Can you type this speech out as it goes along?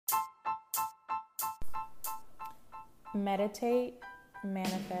Meditate,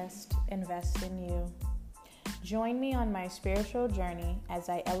 manifest, invest in you. Join me on my spiritual journey as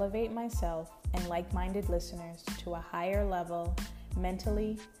I elevate myself and like-minded listeners to a higher level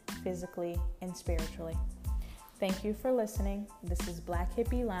mentally, physically, and spiritually. Thank you for listening. This is Black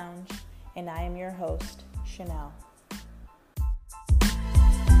Hippie Lounge, and I am your host, Chanel.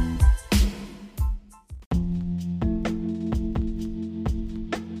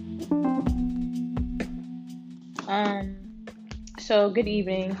 So good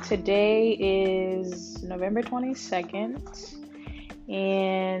evening. Today is November 22nd,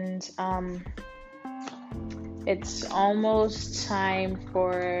 and it's almost time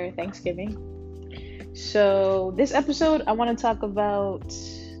for Thanksgiving. So this episode, I want to talk about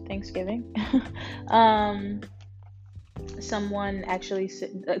Thanksgiving. Someone actually,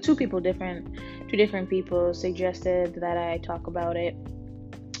 two different people suggested that I talk about it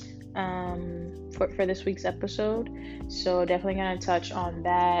for this week's episode. So definitely gonna touch on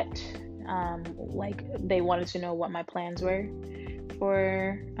that. Like they wanted to know what my plans were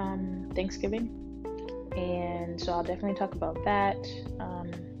for Thanksgiving, and so I'll definitely talk about that,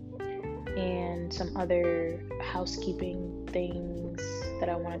 and some other housekeeping things that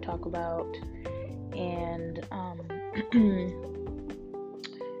I want to talk about, and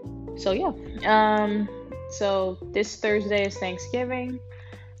so yeah. So this Thursday is Thanksgiving.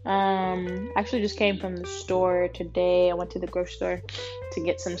 Actually just came from the store today. I went to the grocery store to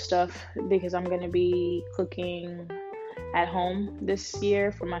get some stuff because I'm gonna be cooking at home this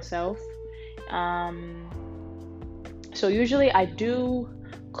year for myself. So usually I do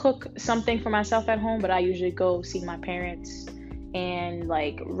cook something for myself at home, but I usually go see my parents, and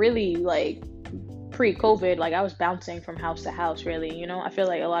really pre-COVID, I was bouncing from house to house, really, I feel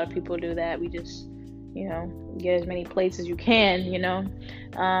like a lot of people do that. We just get as many plates as you can,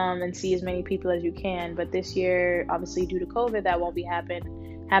 and see as many people as you can. But this year, obviously due to COVID, that won't be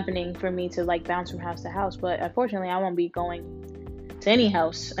happening for me to bounce from house to house. But unfortunately, I won't be going to any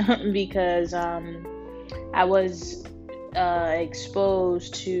house because I was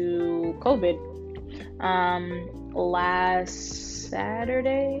exposed to COVID last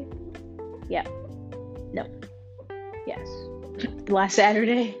Saturday. Last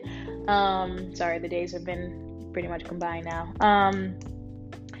Saturday. Sorry, the days have been pretty much combined now.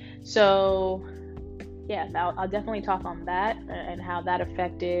 So yeah, I'll definitely talk on that and how that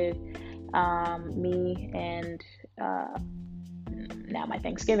affected me and now my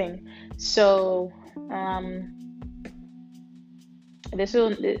Thanksgiving. So this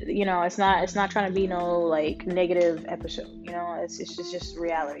will, it's not trying to be no negative episode. It's just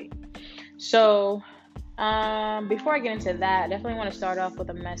reality. So before I get into that, I definitely want to start off with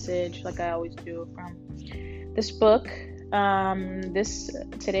a message, like I always do, from this book.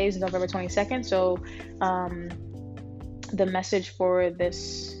 Today is November 22nd, so the message for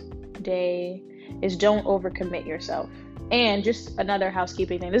this day is don't overcommit yourself. And just another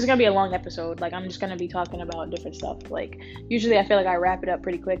housekeeping thing. This is going to be a long episode. I'm just going to be talking about different stuff. Usually I feel like I wrap it up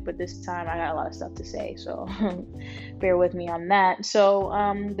pretty quick, but this time I got a lot of stuff to say. So bear with me on that. So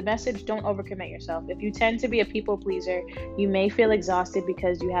the message, don't overcommit yourself. If you tend to be a people pleaser, you may feel exhausted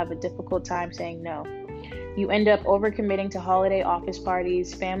because you have a difficult time saying no. You end up overcommitting to holiday office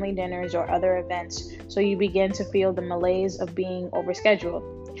parties, family dinners, or other events. So you begin to feel the malaise of being overscheduled.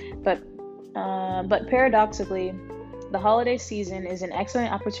 But paradoxically, the holiday season is an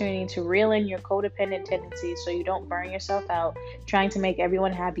excellent opportunity to reel in your codependent tendencies so you don't burn yourself out trying to make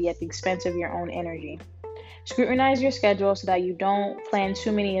everyone happy at the expense of your own energy. Scrutinize your schedule so that you don't plan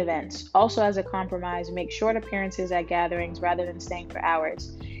too many events. Also, as a compromise, make short appearances at gatherings rather than staying for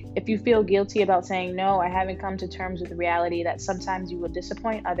hours. If you feel guilty about saying no or haven't come to terms with the reality that sometimes you will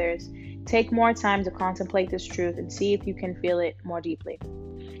disappoint others, take more time to contemplate this truth and see if you can feel it more deeply.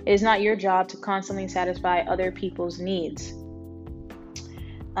 It is not your job to constantly satisfy other people's needs.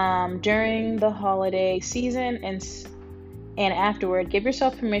 During the holiday season and afterward, give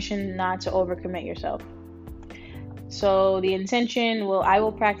yourself permission not to overcommit yourself. So the intention I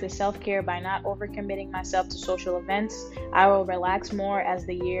will practice self-care by not overcommitting myself to social events. I will relax more as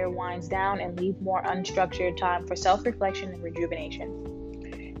the year winds down and leave more unstructured time for self-reflection and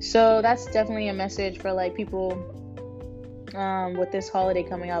rejuvenation. So that's definitely a message for people with this holiday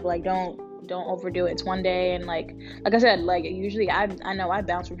coming up. Don't overdo it. It's one day, and like I said, usually I know I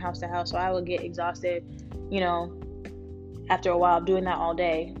bounce from house to house, so I will get exhausted, after a while of doing that all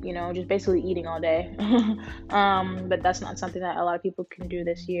day, just basically eating all day. But that's not something that a lot of people can do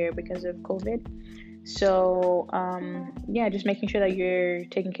this year because of COVID. So just making sure that you're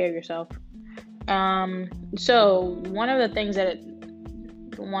taking care of yourself. So one of the things that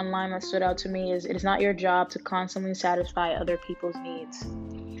one line that stood out to me is, "It is not your job to constantly satisfy other people's needs."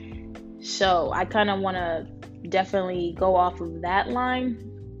 So I kind of want to definitely go off of that line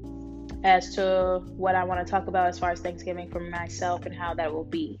as to what I want to talk about as far as Thanksgiving for myself and how that will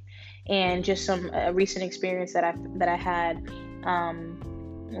be, and just some recent experience that I had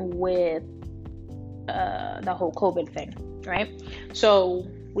with the whole COVID thing, right? So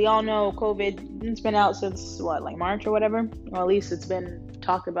we all know COVID, it's been out since what, like March or whatever, or at least it's been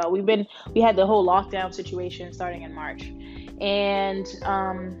talked about. We had the whole lockdown situation starting in March, and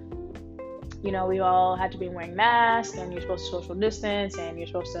we all had to be wearing masks, and you're supposed to social distance, and you're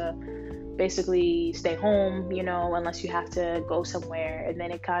supposed to basically stay home, unless you have to go somewhere. And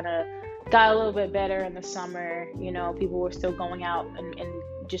then it kind of got a little bit better in the summer. People were still going out and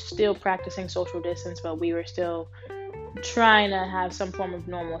just still practicing social distance, but we were still trying to have some form of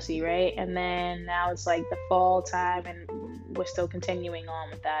normalcy, right? And then now it's like the fall time, and we're still continuing on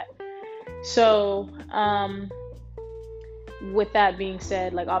with that. So with that being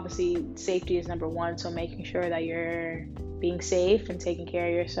said, like, obviously safety is number one, so making sure that you're being safe and taking care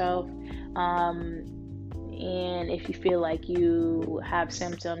of yourself. And if you feel like you have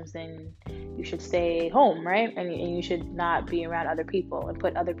symptoms, then you should stay home, right? And you should not be around other people and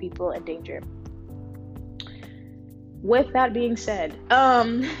put other people in danger. With that being said,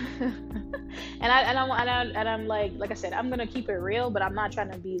 and I'm like I said, I'm gonna keep it real, but I'm not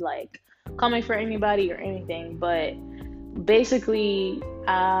trying to be like coming for anybody or anything. But basically,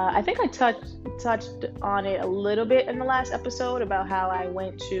 I think I touched on it a little bit in the last episode about how I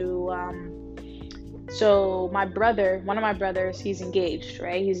went to. So my brother, one of my brothers, he's engaged,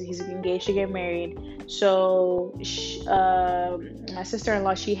 right? He's engaged to get married. So my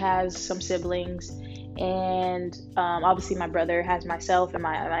sister-in-law, she has some siblings, and obviously my brother has myself, and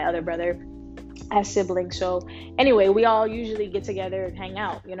my other brother has siblings. So anyway, we all usually get together and hang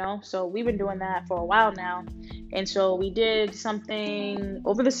out, So we've been doing that for a while now, and so we did something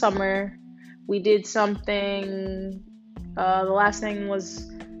over the summer. We did something. The last thing was.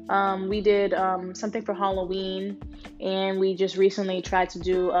 We did something for Halloween, and we just recently tried to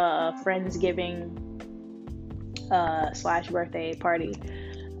do a Friendsgiving / birthday party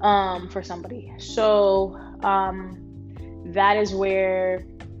for somebody. So that is where,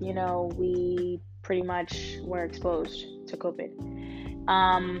 we pretty much were exposed to COVID.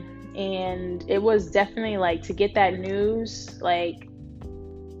 And it was definitely like, to get that news, like,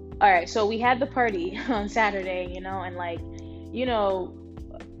 all right, so we had the party on Saturday, and like,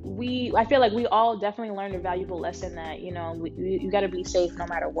 I feel like we all definitely learned a valuable lesson that, you got to be safe no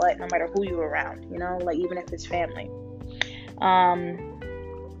matter what, no matter who you're around, like even if it's family.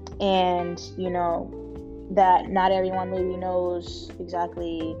 And, that not everyone maybe knows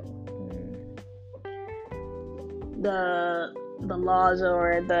exactly the laws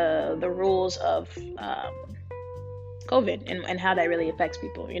or the rules of COVID and how that really affects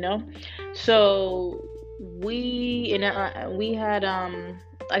people, So we had,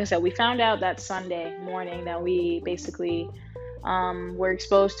 like I said, we found out that Sunday morning that we basically were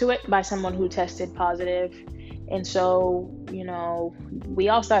exposed to it by someone who tested positive. And so, we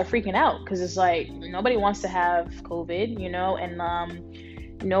all started freaking out, because it's like, nobody wants to have COVID, and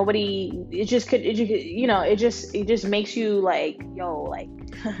nobody, it just makes you like, yo, like,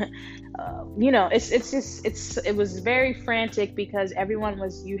 it was very frantic, because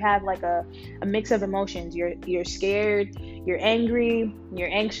you have like a mix of emotions. You're scared, you're angry, you're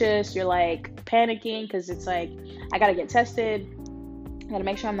anxious, you're like panicking, because it's like, I gotta get tested, I gotta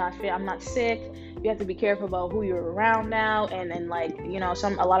make sure I'm not sick. You have to be careful about who you're around now, and like, a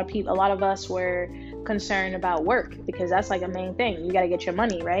lot of us were concerned about work, because that's like a main thing. You got to get your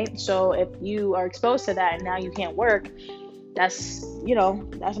money, right? So if you are exposed to that and now you can't work, that's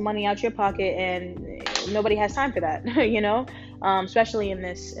money out your pocket, and nobody has time for that, especially in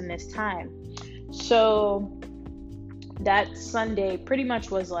this time. So that Sunday pretty much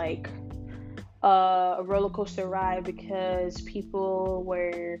was like a roller coaster ride, because people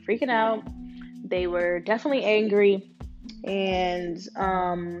were freaking out. They were definitely angry, and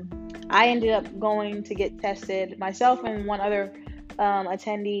I ended up going to get tested. Myself and one other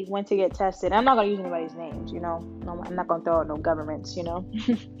attendee went to get tested. I'm not going to use anybody's names, No, I'm not going to throw out no governments,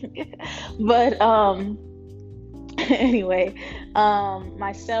 But anyway,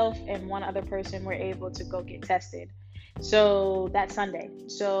 myself and one other person were able to go get tested. So that Sunday.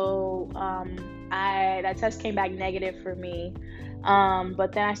 So that test came back negative for me.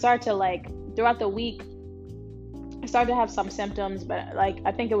 But then I started to, like, throughout the week, I started to have some symptoms, but like,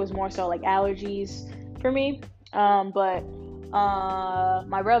 I think it was more so like allergies for me. But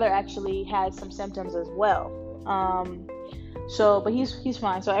my brother actually had some symptoms as well. So, but he's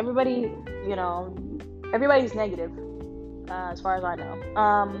fine. So everybody, everybody's negative, as far as I know.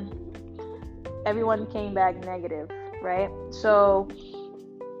 Everyone came back negative, right? So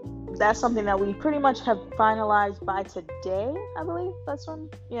that's something that we pretty much have finalized by today, I believe. That's when,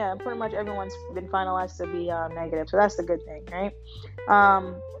 yeah, pretty much everyone's been finalized to be negative. So that's the good thing, right?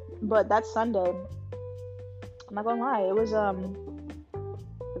 But that Sunday, I'm not gonna lie, it was a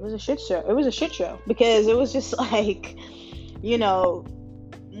shit show. It was a shit show because it was just like, when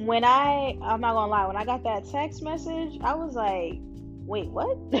I'm not gonna lie, when I got that text message, I was like, wait,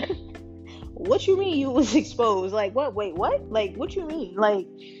 what? What you mean you was exposed? Like, what? Wait, what? Like, what you mean? Like,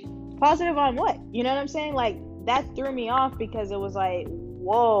 positive on what? You know what I'm saying? Like, that threw me off because it was like,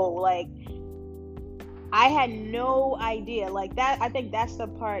 whoa, like, I had no idea. Like, that, I think that's the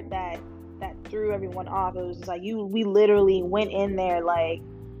part that threw everyone off. It was just like, we literally went in there, like,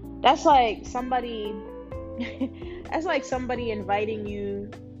 that's like somebody inviting you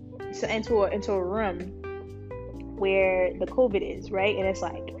into a room where the COVID is, right? And it's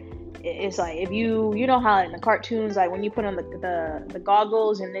like if you know how in the cartoons, like when you put on the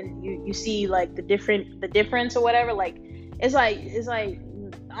goggles and then you see like the difference or whatever, like it's like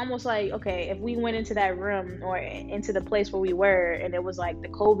almost like, okay, if we went into that room or into the place where we were and it was like the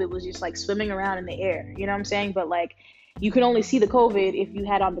COVID was just like swimming around in the air, you know what I'm saying? But like you could only see the COVID if you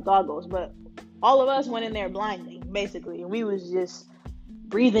had on the goggles, but all of us went in there blindly, basically, and we was just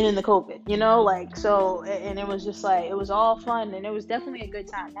breathing in the COVID, like, so, and it was just like, it was all fun, and it was definitely a good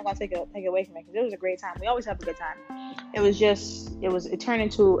time. I'm not gonna take it away from it, because it was a great time. We always have a good time. It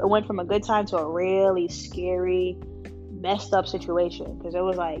went from a good time to a really scary, messed up situation, because it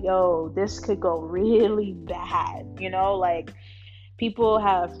was like, yo, this could go really bad, like, people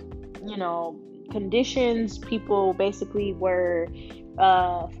have, conditions. People basically were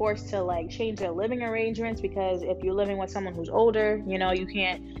forced to like change their living arrangements, because if you're living with someone who's older, you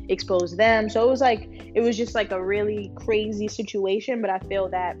can't expose them. So it was just like a really crazy situation, but I feel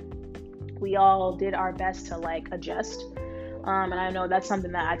that we all did our best to like adjust. And I know that's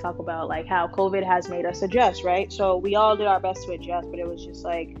something that I talk about, like how COVID has made us adjust, right? So we all did our best to adjust, but it was just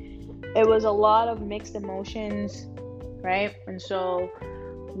like, it was a lot of mixed emotions, right? And so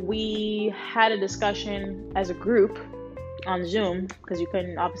we had a discussion as a group on Zoom, because you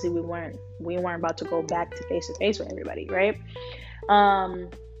couldn't, obviously we weren't about to go back to face with everybody, right?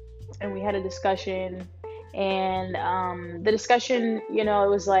 And we had a discussion, and the discussion, it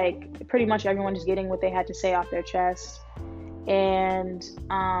was like pretty much everyone just getting what they had to say off their chest. And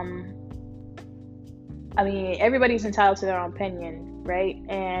I mean, everybody's entitled to their own opinion, right?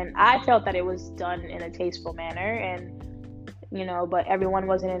 And I felt that it was done in a tasteful manner, and but everyone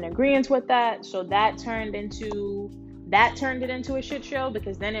wasn't in agreement with that, so that turned it into a shit show,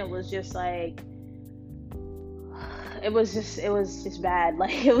 because then it was just like, it was just bad.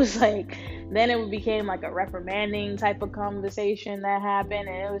 Like, it was like, then it became like a reprimanding type of conversation that happened,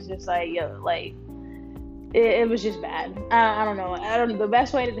 and it was just like, yo, like, it was just bad. I don't know. The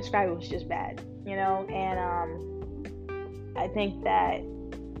best way to describe it was just bad, and I think that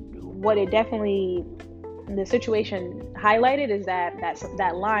what it definitely, the situation highlighted is that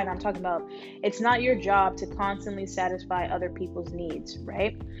line I'm talking about. It's not your job to constantly satisfy other people's needs,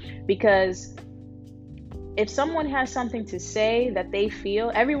 right? Because if someone has something to say that they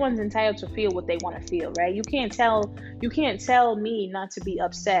feel, everyone's entitled to feel what they want to feel, right? You can't tell me not to be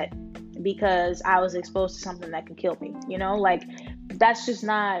upset because I was exposed to something that could kill me, like, that's just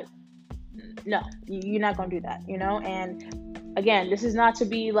not, no, you're not gonna do that, and again, this is not to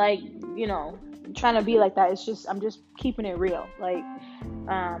be like, trying to be like that. It's just, I'm just keeping it real. Like,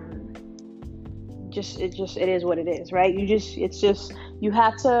 it is what it is, right? You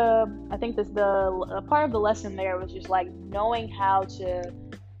have to, I think a part of the lesson there was just like knowing how to,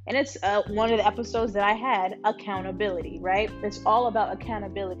 and it's one of the episodes that I had, accountability, right? It's all about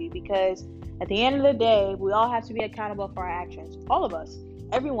accountability, because at the end of the day, we all have to be accountable for our actions. All of us,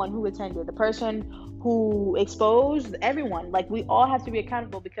 everyone who attended, the person who exposed, everyone, like, we all have to be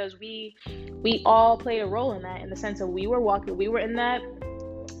accountable, because we all played a role in that, in the sense of we were in that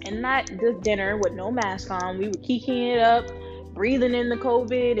dinner with no mask on. We were kikiing it up, breathing in the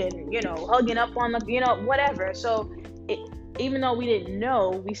COVID, and hugging up on the whatever. So even though we didn't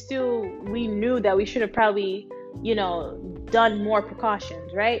know, we knew that we should have probably done more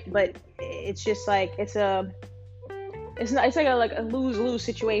precautions, right? But it's just like, it's like a lose-lose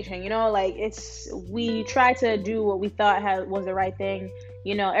situation, like, we tried to do what we thought was the right thing,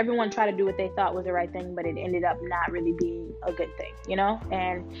 everyone tried to do what they thought was the right thing, but it ended up not really being a good thing,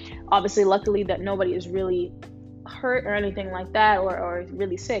 and obviously, luckily, that nobody is really hurt or anything like that, or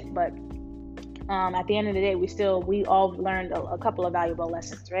really sick, but At the end of the day, we all learned a couple of valuable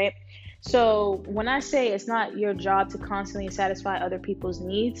lessons, right? So when I say it's not your job to constantly satisfy other people's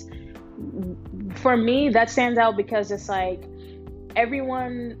needs, for me that stands out because it's like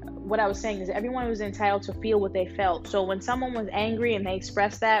everyone, what I was saying is everyone was entitled to feel what they felt. So when someone was angry and they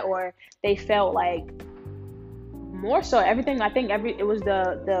expressed that, or they felt like, more so everything, I think it was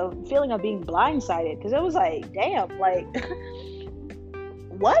the feeling of being blindsided, because it was like, damn, like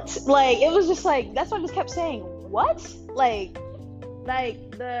what? Like, it was just like, that's what I just kept saying, what? Like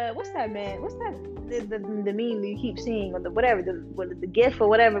the, what's that, man? What's that? The meme that you keep seeing, or the whatever, the gif or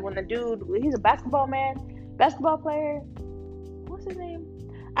whatever, when the dude, he's a basketball player. What's his name?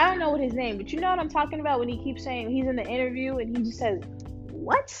 I don't know what his name, but you know what I'm talking about, when he keeps saying, he's in the interview and he just says,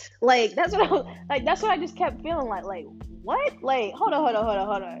 what? Like, that's what I just kept feeling like what? Like, hold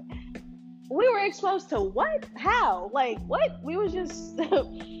on. We were exposed to what? How? Like, what? We was just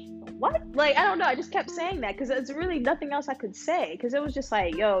what? Like, I don't know. I just kept saying that because there's really nothing else I could say, because it was just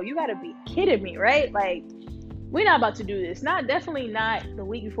like, yo, you gotta be kidding me, right? Like, we're not about to do this. Definitely not the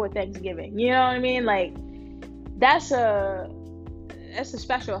week before Thanksgiving. You know what I mean? Like, that's a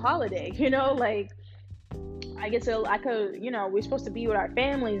special holiday, you know? Like, I could, we're supposed to be with our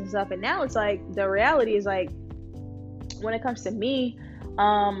families and stuff, and now it's like, the reality is like, when it comes to me,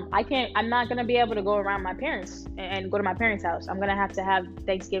 I'm not gonna be able to go around my parents and go to my parents' house. I'm gonna have to have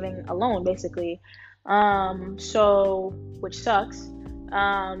Thanksgiving alone, basically. So, which sucks,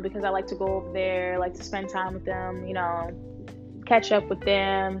 because I like to go over there, like to spend time with them, catch up with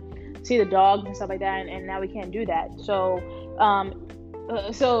them, see the dogs and stuff like that, and now we can't do that. So,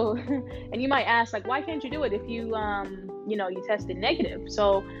 and you might ask, like, why can't you do it if you you tested negative?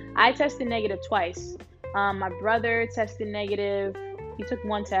 So I tested negative twice. My brother tested negative. He took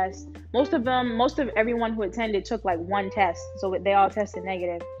one test. Most of everyone who attended took like one test, so they all tested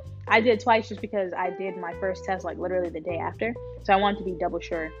negative. I did twice just because I did my first test like literally the day after, so I wanted to be double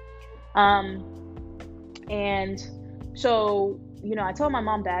sure. And so, I told my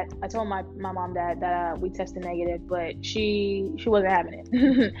mom that. I told my mom that we tested negative, but she wasn't having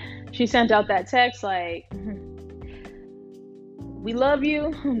it. She sent out that text like, we love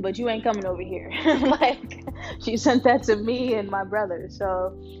you, but you ain't coming over here. Like, she sent that to me and my brother.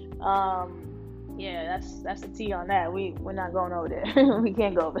 So, yeah, that's the tea on that. We're not going over there. We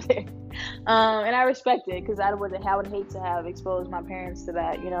can't go over there. And I respect it, because I would hate to have exposed my parents to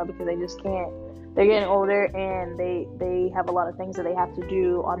that, because they just can't. They're getting older, and they have a lot of things that they have to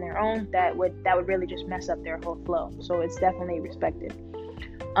do on their own that would really just mess up their whole flow. So it's definitely respected.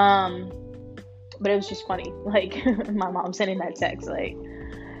 But it was just funny, like, my mom sending that text, like,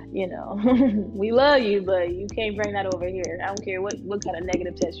 we love you, but you can't bring that over here. I don't care what kind of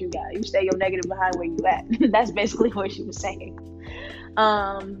negative test you got. You stay your negative behind where you at. That's basically what she was saying.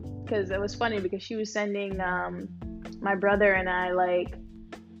 Because it was funny, because she was sending my brother and I, like,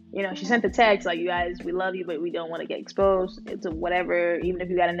 she sent the text like, you guys, we love you, but we don't want to get exposed. It's whatever, even if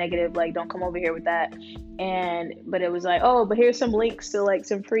you got a negative, like, don't come over here with that. But it was like, oh, but here's some links to like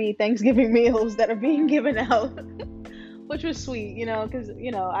some free Thanksgiving meals that are being given out, which was sweet, because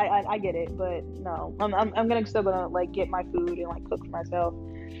I get it, but no, I'm still gonna like get my food and like cook for myself.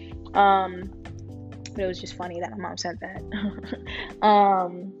 But it was just funny that my mom sent that.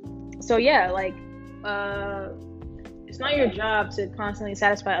 So yeah, like, it's not your job to constantly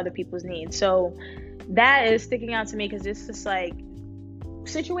satisfy other people's needs. So that is sticking out to me, because it's just like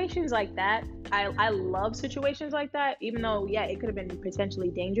situations like that. I love situations like that, even though, yeah, it could have been potentially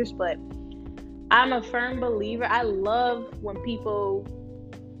dangerous, but I'm a firm believer. I love when people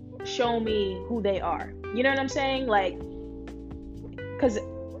show me who they are. You know what I'm saying? Like, because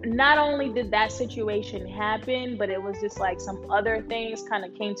not only did that situation happen, but it was just like some other things kind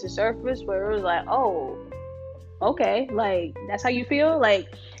of came to surface where it was like, oh, okay, like, that's how you feel?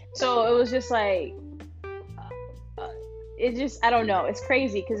 Like, so it was just like, I don't know, it's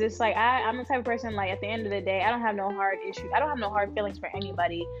crazy, because it's like, I'm the type of person, like, at the end of the day, I don't have no hard issues. I don't have no hard feelings for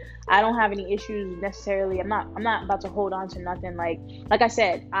anybody. I don't have any issues necessarily. I'm not about to hold on to nothing. Like I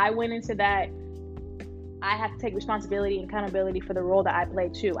said, I went into that, I have to take responsibility and accountability for the role that I play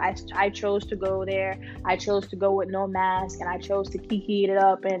too. I chose to go there. I chose to go with no mask, and I chose to kiki it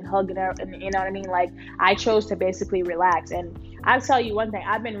up and hug it up, and you know what I mean? Like, I chose to basically relax. And I'll tell you one thing,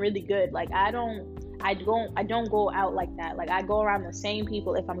 I've been really good. Like, I don't go out like that. Like, I go around the same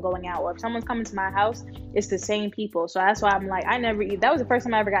people if I'm going out, or if someone's coming to my house, it's the same people. So that's why I'm like, that was the first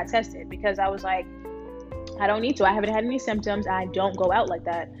time I ever got tested, because I was like, I don't need to. I haven't had any symptoms. I don't go out like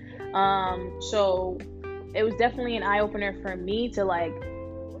that. So it was definitely an eye-opener for me to, like,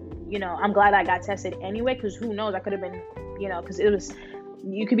 I'm glad I got tested anyway, because who knows, I could have been, because it was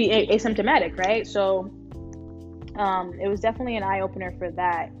you could be asymptomatic, right? So it was definitely an eye-opener for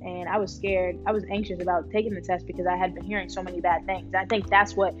that, and I was scared. I was anxious about taking the test because I had been hearing so many bad things. I think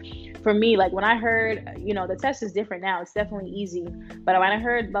that's what, for me, like when I heard, the test is different now. It's definitely easy, but when I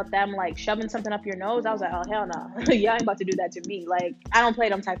heard about them like shoving something up your nose, I was like, oh hell no, y'all ain't about to do that to me. Like I don't play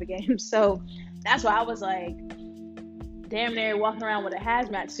them type of games. So that's why I was like damn near walking around with a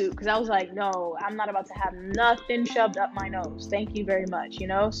hazmat suit, because I was like, no, I'm not about to have nothing shoved up my nose. Thank you very much,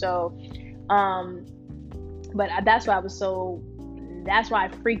 So but that's why that's why I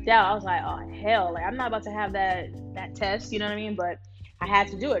freaked out. I was like, oh hell, like I'm not about to have that test, you know what I mean? But I had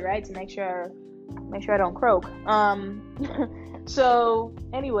to do it, right, to make sure I don't croak. So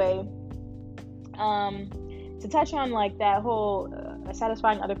anyway, to touch on like that whole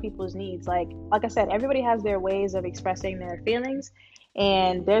satisfying other people's needs, like I said, everybody has their ways of expressing their feelings,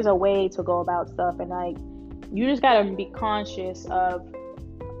 and there's a way to go about stuff, and like you just gotta be conscious of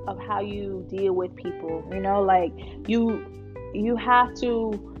how you deal with people, like you have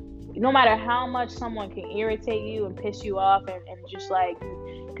to, no matter how much someone can irritate you and piss you off, and just like,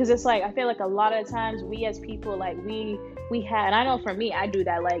 because it's like, I feel like a lot of the times we as people, like we had, and I know for me, I do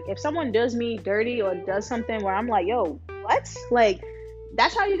that, like if someone does me dirty or does something where I'm like, yo, what? Like,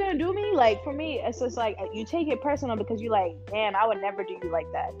 that's how you're gonna do me? Like, for me, it's just like, you take it personal because you're like, damn, I would never do you like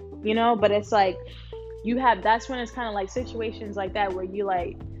that, but it's like, that's when it's kind of like situations like that where you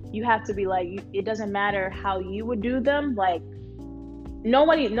have to be like, it doesn't matter how you would do them, like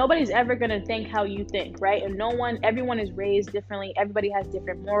nobody's ever gonna think how you think, right? And everyone is raised differently, everybody has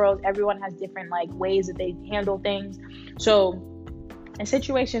different morals, everyone has different like ways that they handle things. So in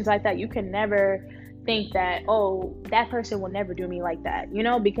situations like that, you can never think that, oh, that person will never do me like that,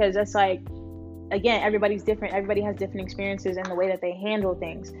 because that's like, again, everybody's different, everybody has different experiences and the way that they handle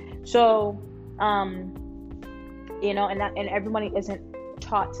things. So and everybody isn't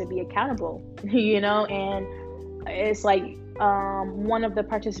taught to be accountable, and it's like one of the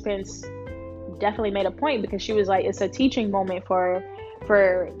participants definitely made a point, because she was like, it's a teaching moment for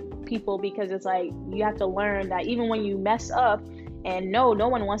people, because it's like you have to learn that even when you mess up, and no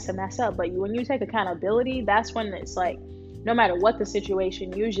one wants to mess up, but when you take accountability, that's when it's like, no matter what the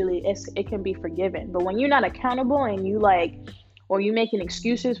situation, usually it can be forgiven. But when you're not accountable and you like, or you making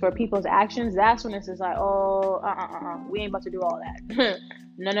excuses for people's actions, that's when it's just like, oh, we ain't about to do all that.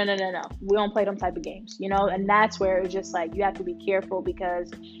 No. We don't play them type of games, and that's where it's just like, you have to be careful,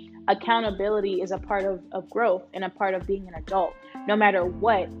 because accountability is a part of growth and a part of being an adult. No matter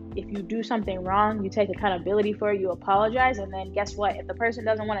what, if you do something wrong, you take accountability for it, you apologize, and then guess what? If the person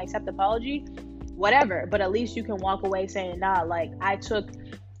doesn't want to accept the apology, whatever, but at least you can walk away saying, nah, like I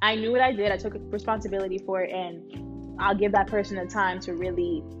knew what I did, I took responsibility for it, and I'll give that person the time to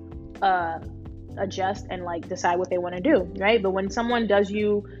really adjust and like decide what they want to do, right? But when someone does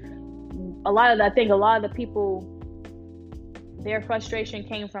you, a lot of the people, their frustration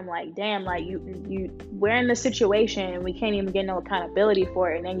came from like, damn, like we're in this situation and we can't even get no accountability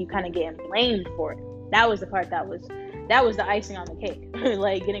for it, and then you kind of getting blamed for it. That was the part that was the icing on the cake.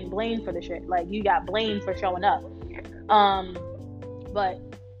 Like getting blamed for the shit, like you got blamed for showing up. But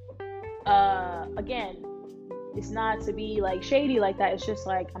again, it's not to be like shady like that. It's just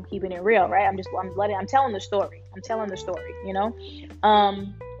like, I'm keeping it real, right? I'm telling the story. And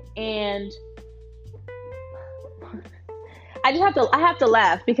I have to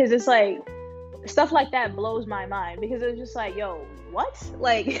laugh, because it's like stuff like that blows my mind, because it's just like, yo, what?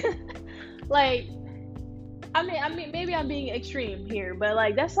 Like, I mean, maybe I'm being extreme here, but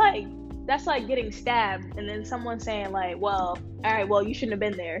like, that's like getting stabbed and then someone saying like, well, all right, well, you shouldn't have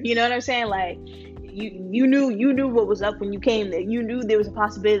been there. You know what I'm saying? Like, you knew what was up when you came there. You knew there was a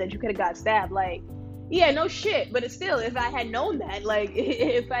possibility that you could have got stabbed. Like, yeah, no shit. But it's still, if I had known that, like,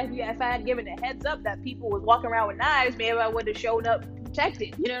 if I had given a heads up that people was walking around with knives, maybe I would have showed up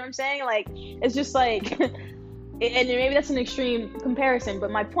protected. You know what I'm saying? Like, it's just like, and maybe that's an extreme comparison,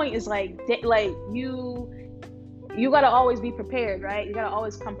 but my point is like you gotta always be prepared, right? You gotta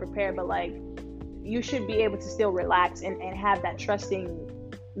always come prepared, but like, you should be able to still relax and have that trusting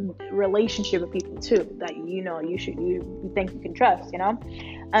relationship with people too, that you think you can trust,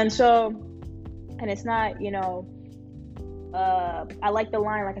 and so, and it's not, I like the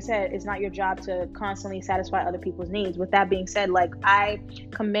line, like I said, it's not your job to constantly satisfy other people's needs. With that being said, like, I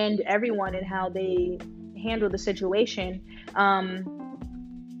commend everyone in how they handle the situation,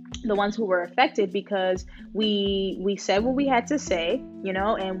 the ones who were affected, because we said what we had to say,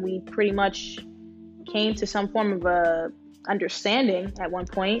 and we pretty much came to some form of a understanding at one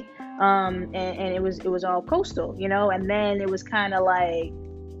point, and it was all coastal, and then it was kind of like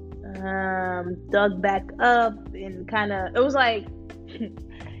dug back up, and kind of, it was like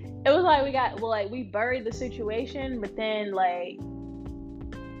it was like we buried the situation, but then like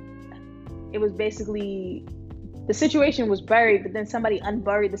it was basically the situation was buried, but then somebody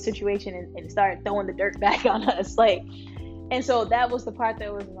unburied the situation and started throwing the dirt back on us. Like, and so that was the part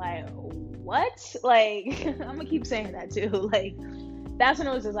that was like, what? Like, I'm gonna keep saying that too. Like, that's when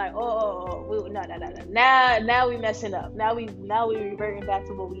it was just like, no. Now we messing up. Now we reverting back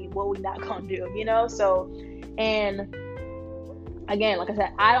to what we not gonna do, you know? So, and again, like I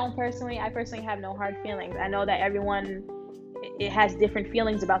said, I personally have no hard feelings. I know that everyone, it has different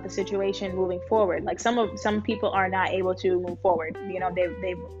feelings about the situation moving forward. Like some people are not able to move forward. You know,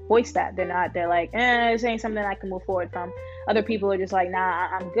 they voice that they're like, this ain't something I can move forward from. Other people are just like, nah,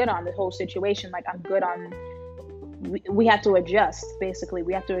 I'm good on this whole situation. Like, I'm good on. We have to adjust. Basically,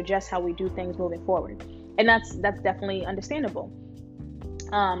 we have to adjust how we do things moving forward, and that's definitely understandable.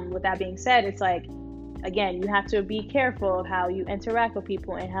 With that being said, it's like, again, you have to be careful of how you interact with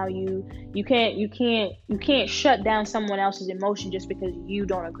people and how you can't shut down someone else's emotion just because you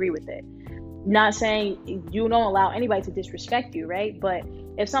don't agree with it. Not saying you don't allow anybody to disrespect you, right? But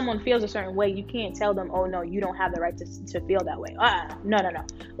if someone feels a certain way, you can't tell them, oh no, you don't have the right to feel that way. No.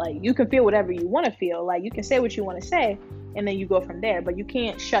 Like, you can feel whatever you want to feel. Like, you can say what you want to say, and then you go from there. But you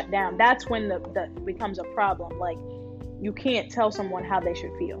can't shut down. That's when the becomes a problem. Like, you can't tell someone how they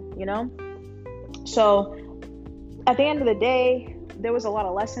should feel, you know? So at the end of the day, there was a lot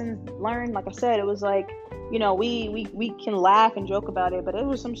of lessons learned. Like I said, it was like, you know, we can laugh and joke about it, but it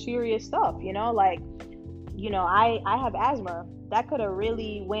was some serious stuff, you know? Like, you know, I have asthma. That could have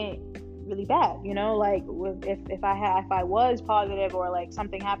really went really bad, you know? Like, if I was positive or like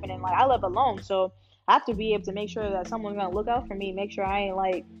something happened, and like, I live alone, so I have to be able to make sure that someone's gonna look out for me, make sure I ain't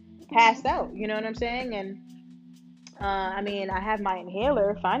like passed out, you know what I'm saying? And I mean, I have my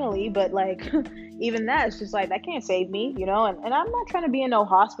inhaler finally, but like, even that, it's just like, that can't save me, you know? And I'm not trying to be in no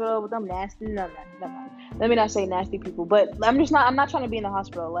hospital with them nasty, no. Let me not say nasty people, but I'm not trying to be in the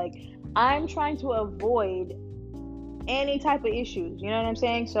hospital. Like, I'm trying to avoid any type of issues, you know what I'm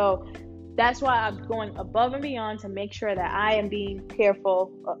saying? So that's why I'm going above and beyond to make sure that I am being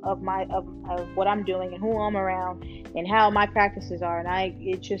careful of what I'm doing and who I'm around and how my practices are. And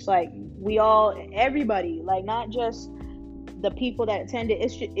it's just like, everybody, like, not just the people that attend it.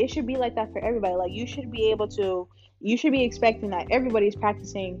 It should be like that for everybody. Like, you should be expecting that everybody's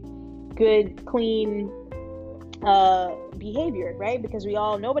practicing good, clean behavior, right? Because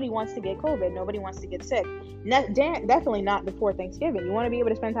nobody wants to get COVID, nobody wants to get sick. Definitely not before Thanksgiving. You want to be able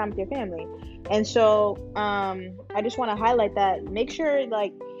to spend time with your family. And so I just want to highlight that. Make sure,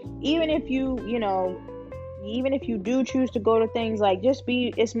 like, even if you do choose to go to things, like,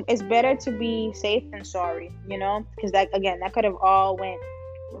 it's better to be safe than sorry, you know, because that could have all went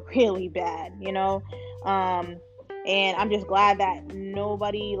really bad, you know. And I'm just glad that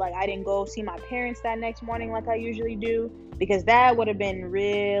nobody, like, I didn't go see my parents that next morning like I usually do, because that would have been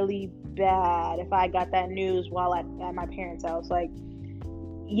really bad if I got that news while at my parents' house. Like,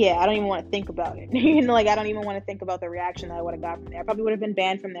 yeah, I don't even want to think about it. You know, like, I don't even want to think about the reaction that I would have got from there. I probably would have been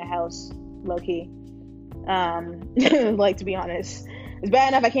banned from their house, low-key. Like, to be honest, it's bad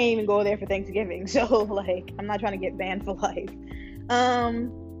enough I can't even go there for Thanksgiving, so like, I'm not trying to get banned for life.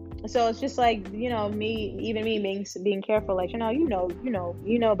 So it's just like, you know, me being careful, like, you know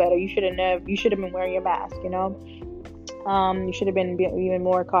better. You should have been wearing your mask, you know. You should have been even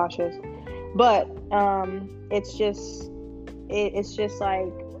more cautious. But it's just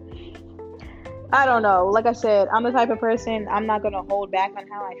like, I don't know. Like I said, I'm the type of person, I'm not gonna hold back on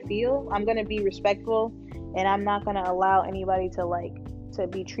how I feel. I'm gonna be respectful, and I'm not gonna allow anybody to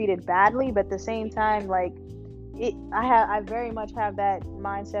be treated badly. But at the same time, like, I very much have that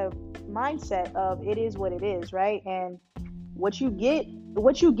mindset of, it is what it is, right? And what you give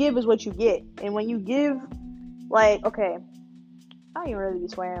is what you get. And when you give, like, okay, I don't even really be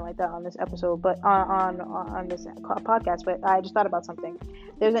swearing like that on this episode, but on this podcast. But I just thought about something.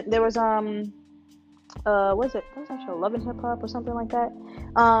 There was what was that show, Love and Hip Hop or something like that?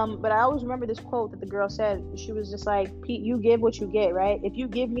 But I always remember this quote that the girl said. She was just like, Pete, you give what you get, right? If you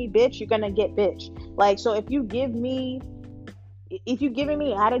give me bitch, you're gonna get bitch. Like, so if you're giving me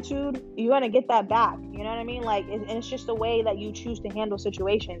attitude, you're gonna get that back. You know what I mean? Like, and it's just the way that you choose to handle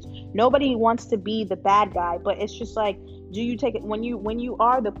situations. Nobody wants to be the bad guy, but it's just like, do you take it when you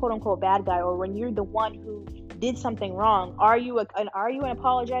are the quote unquote bad guy, or when you're the one who did something wrong? Are you an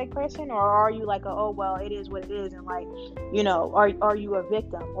apologetic person, or are you like, oh well, it is what it is, and like, you know, are you a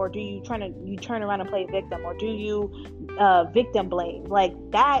victim, or do you turn around and play victim, or do you victim blame? Like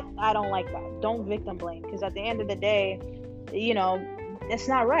that, I don't like that. Don't victim blame, because at the end of the day, you know, it's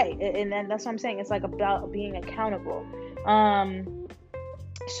not right. And then that's what I'm saying. It's like about being accountable.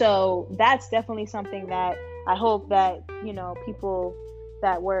 So that's definitely something that I hope that, people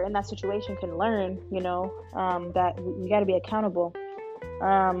that were in that situation can learn, that we got to be accountable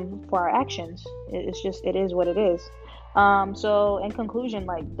for our actions. It's just, it is what it is. So in conclusion,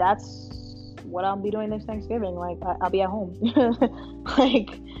 like, that's what I'll be doing this Thanksgiving. Like, I'll be at home. Like,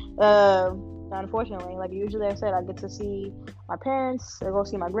 uh, unfortunately, like usually I said, I get to see my parents. I go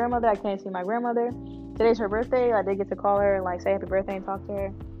see my grandmother. I can't see my grandmother. Today's her birthday. I did get to call her and like say happy birthday and talk to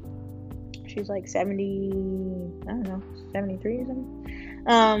her. She's like 70, I don't know, 73 or something.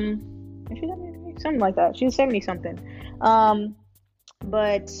 Is she 73? Something like that. She's 70 something.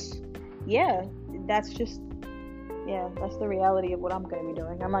 But yeah, that's just, that's the reality of what I'm going to be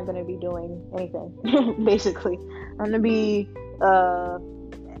doing. I'm not going to be doing anything, basically. I'm going to be,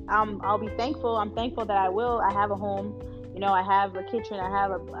 I'll be thankful. I'm thankful that I have a home. I have a kitchen. I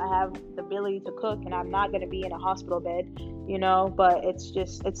have the ability to cook, and I'm not going to be in a hospital bed, but it's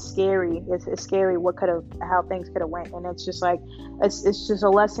scary. It's scary how things could have went. And it's just like, it's just a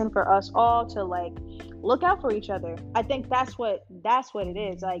lesson for us all to like, look out for each other. I think that's what it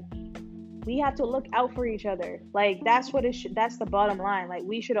is. Like, we have to look out for each other. Like, that's the bottom line. Like,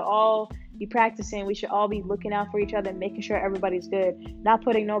 we should all be practicing. We should all be looking out for each other, making sure everybody's good, not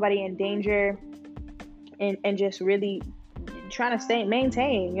putting nobody in danger, and just really trying to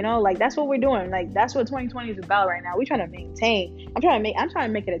maintain, like, that's what we're doing. Like, that's what 2020 is about right now. We're trying to maintain. I'm trying to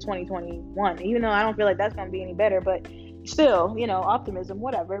make it a 2021, even though I don't feel like that's going to be any better, but still, optimism,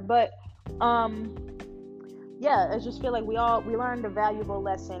 whatever. But, I just feel like we learned a valuable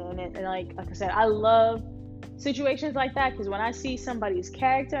lesson. And like I said, I love situations like that, because when I see somebody's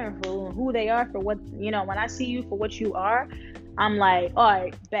character and who they are, for what, when I see you for what you are, I'm like, all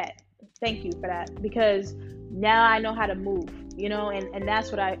right, bet. Thank you for that, because now I know how to move, and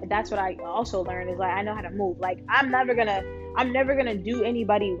that's what I also learned, is like, I know how to move. Like, I'm never gonna do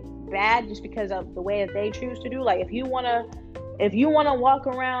anybody bad just because of the way that they choose to do. Like, if you wanna walk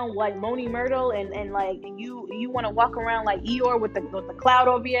around like Moni Myrtle and like you wanna walk around like Eeyore with the cloud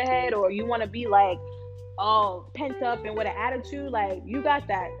over your head, or you wanna be like all pent up and with an attitude, like, you got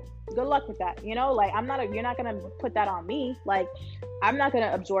that. Good luck with that. Like, you're not gonna put that on me. Like, I'm not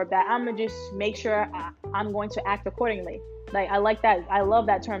gonna absorb that. I'm gonna just make sure I'm going to act accordingly. Like, I like that. I love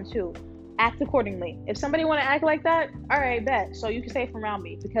that term too. Act accordingly. If somebody want to act like that, all right, bet. So you can stay from around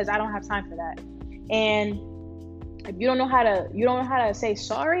me, because I don't have time for that. And if you don't know how to say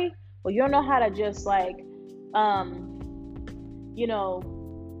sorry, or you don't know how to just like,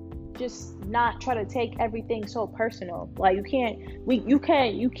 just not try to take everything so personal. Like, you can't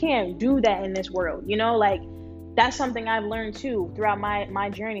do that in this world. Like, that's something I've learned too throughout my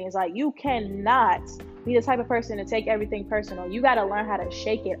journey, is like, you cannot be the type of person to take everything personal. You got to learn how to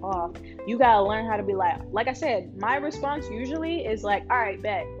shake it off. You got to learn how to be like I said, my response usually is like, all right,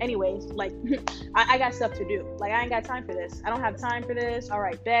 bet. Anyways, like, I got stuff to do. Like, I ain't got time for this. I don't have time for this. All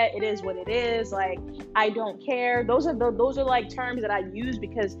right, bet. It is what it is. Like, I don't care. Those are like terms that I use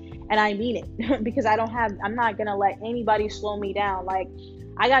and I mean it, because I'm not going to let anybody slow me down. Like,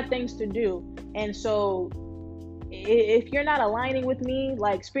 I got things to do. And so if you're not aligning with me,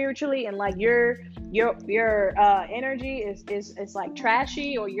 like, spiritually, and like your energy is like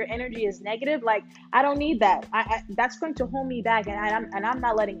trashy, or your energy is negative, like, I don't need that. I that's going to hold me back, and I'm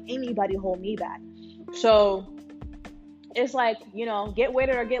not letting anybody hold me back. So it's like, get with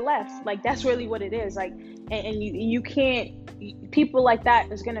it or get left. Like, that's really what it is. Like, and you can't. People like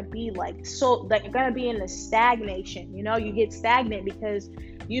that is gonna be like, so like, gonna be in the stagnation. You get stagnant because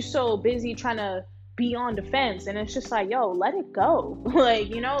you're so busy trying to be on defense, and it's just like, yo, let it go. Like,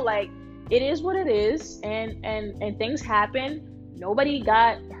 like, it is what it is, and things happen. Nobody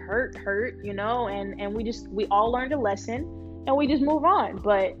got hurt, and we all learned a lesson, and we just move on.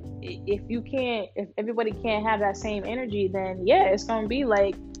 But if everybody can't have that same energy, then it's gonna be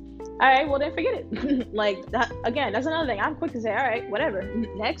like, all right, well, then forget it. Like, that, again, that's another thing. I'm quick to say, all right, whatever,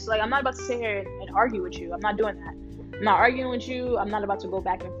 next. Like, I'm not about to sit here and argue with you. I'm not doing that. I'm not arguing with you. I'm not about to go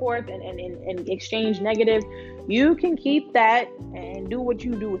back and forth and exchange negative. You can keep that and do what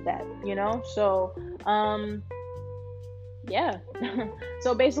you do with that, So, yeah.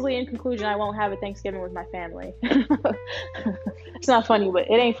 So basically, in conclusion, I won't have a Thanksgiving with my family. It's not funny, but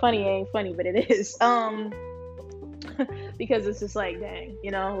it ain't funny, but it is. Because it's just like, dang,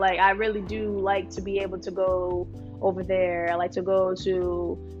 like, I really do like to be able to go over there. I like to go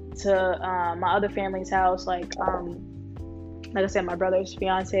to my other family's house, like I said, my brother's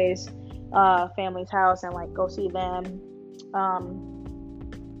fiance's family's house, and like go see them,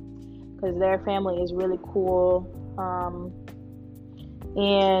 because their family is really cool.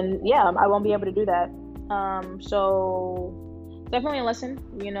 And I won't be able to do that. So definitely a lesson,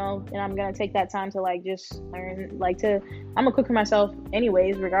 and I'm gonna take that time to like just learn, I'm a cook for myself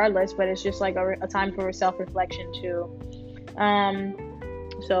anyways, regardless, but it's just like a time for self-reflection too.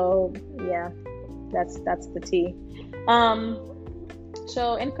 So yeah, that's the tea.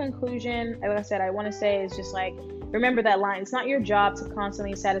 So in conclusion, like I said, I want to say is just like, remember that line. It's not your job to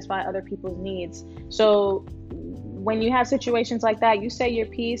constantly satisfy other people's needs. So when you have situations like that, you say your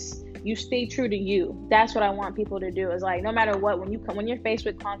piece, you stay true to you. That's what I want people to do, is like, no matter what, when you're faced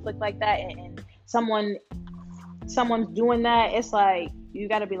with conflict like that, and someone's doing that, it's like, you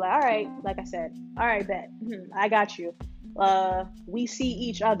got to be like, all right, like I said, all right, bet, I got you. We see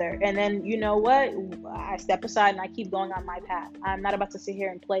each other, and then you know what, I step aside and I keep going on my path. I'm not about to sit here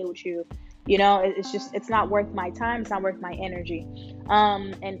and play with you. It's not worth my time. It's not worth my energy.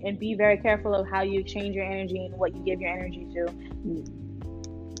 And be very careful of how you exchange your energy and what you give your energy to.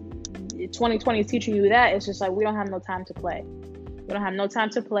 2020 is teaching you that. It's just like, we don't have no time to play. We don't have no time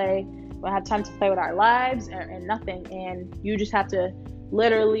to play. We don't have time to play with our lives and nothing. And you just have to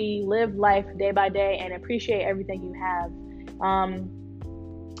literally live life day by day and appreciate everything you have.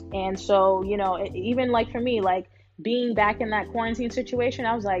 And so, even like for me, like being back in that quarantine situation,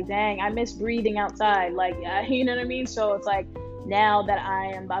 I was like, dang, I miss breathing outside. Like, you know what I mean? So it's like, now that I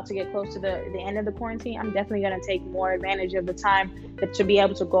am about to get close to the end of the quarantine, I'm definitely going to take more advantage of the time to be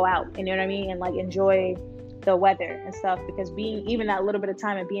able to go out, you know what I mean? And like enjoy the weather and stuff, because being even that little bit of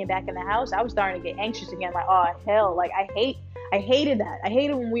time and being back in the house, I was starting to get anxious again. Like, oh hell, like I hated that. I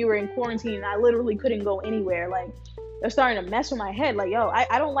hated when we were in quarantine and I literally couldn't go anywhere. Like, it was starting to mess with my head. Like, yo,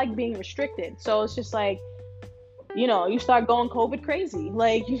 I don't like being restricted. So it's just like, you start going COVID crazy.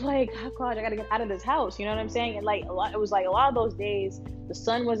 Like, you're like, oh God, I gotta get out of this house. You know what I'm saying? And like it was like a lot of those days, the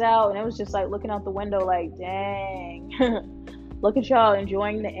sun was out and it was just like looking out the window like, dang, look at y'all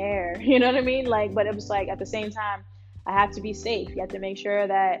enjoying the air. You know what I mean? Like, but it was like, at the same time, I have to be safe. You have to make sure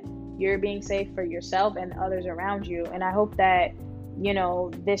that you're being safe for yourself and others around you. And I hope that,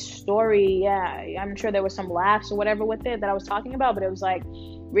 this story, I'm sure there was some laughs or whatever with it that I was talking about, but it was like,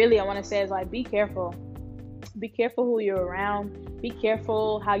 really, I want to say is like, be careful. Be careful who you're around. Be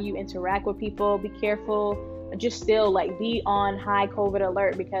careful how you interact with people. Be careful. Just still like be on high COVID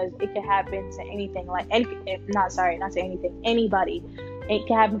alert, because it could happen to anything. Anybody. It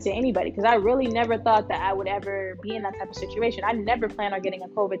can happen to anybody. Because I really never thought that I would ever be in that type of situation. I never planned on getting a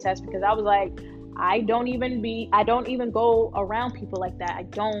COVID test, because I was like, I don't even go around people like that. I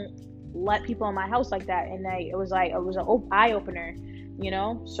don't let people in my house like that. And it was an eye opener.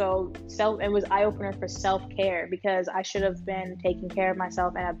 So it was eye-opener for self-care, because I should have been taking care of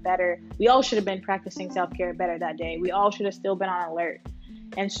myself we all should have been practicing self-care better that day. We all should have still been on alert.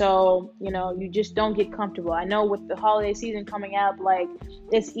 And so, you just don't get comfortable. I know with the holiday season coming up, like,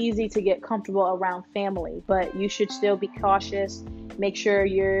 it's easy to get comfortable around family, but you should still be cautious. Make sure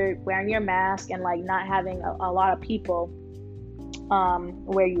you're wearing your mask and like not having a lot of people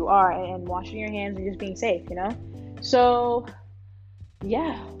where you are, and washing your hands and just being safe, So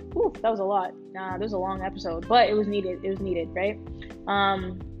yeah, that was a lot. There's a long episode, but it was needed. Right?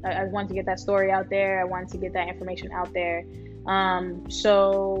 I wanted to get that story out there. I wanted to get that information out there.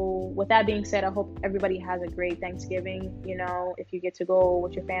 So with that being said, I hope everybody has a great Thanksgiving. If you get to go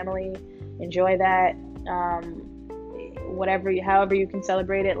with your family, enjoy that. However you can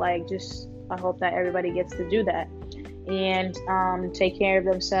celebrate it, I hope that everybody gets to do that and take care of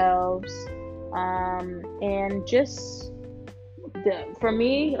themselves. And just, for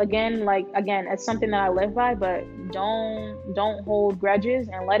me, again, it's something that I live by, but don't hold grudges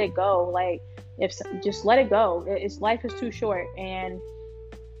and let it go. Just let it go. Life is too short. And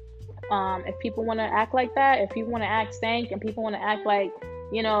if people want to act like that, if people want to act stank, and people want to act like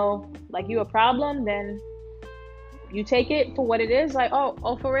you a problem, then you take it for what it is. Like,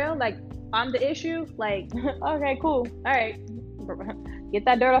 oh, for real? Like, I'm the issue? Like, okay, cool. All right. Get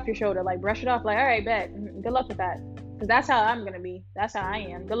that dirt off your shoulder. Like, brush it off. Like, all right, bet. Good luck with that. Because that's how I'm going to be. That's how I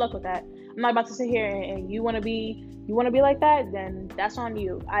am. Good luck with that. I'm not about to sit here and you want to be like that, then that's on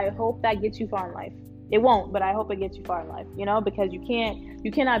you. I hope that gets you far in life. It won't, but I hope it gets you far in life, because you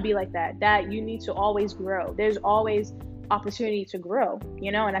cannot be like that. That you need to always grow. There's always opportunity to grow,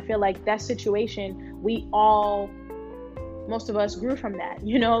 and I feel like that situation, most of us grew from that,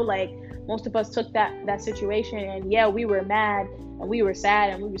 most of us took that situation, and yeah, we were mad and we were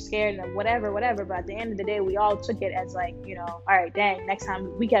sad and we were scared and whatever, but at the end of the day, we all took it as all right, dang, next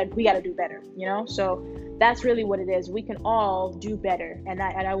time we got to do better, so that's really what it is. We can all do better, and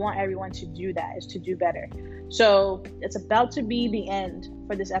I want everyone to do that, is to do better. So it's about to be the end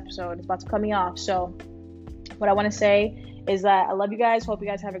for this episode. It's about to cut me off. So what I want to say is that I love you guys. Hope you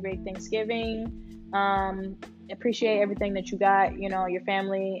guys have a great Thanksgiving. appreciate everything that you got, your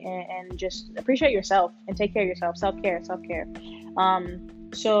family, and just appreciate yourself and take care of yourself. Self-care, self-care.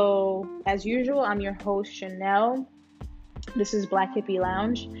 So as usual, I'm your host, Chanel. This is Black Hippie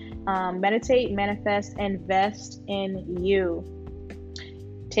Lounge. Meditate, manifest, invest in you.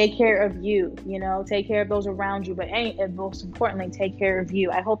 Take care of you, take care of those around you, but most importantly, take care of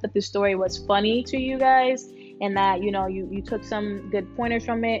you. I hope that this story was funny to you guys, and that, you took some good pointers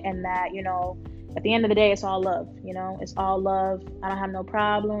from it, and that, at the end of the day, it's all love, it's all love. I don't have no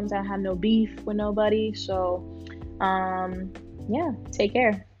problems. I don't have no beef with nobody. So, yeah, take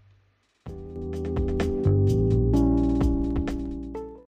care.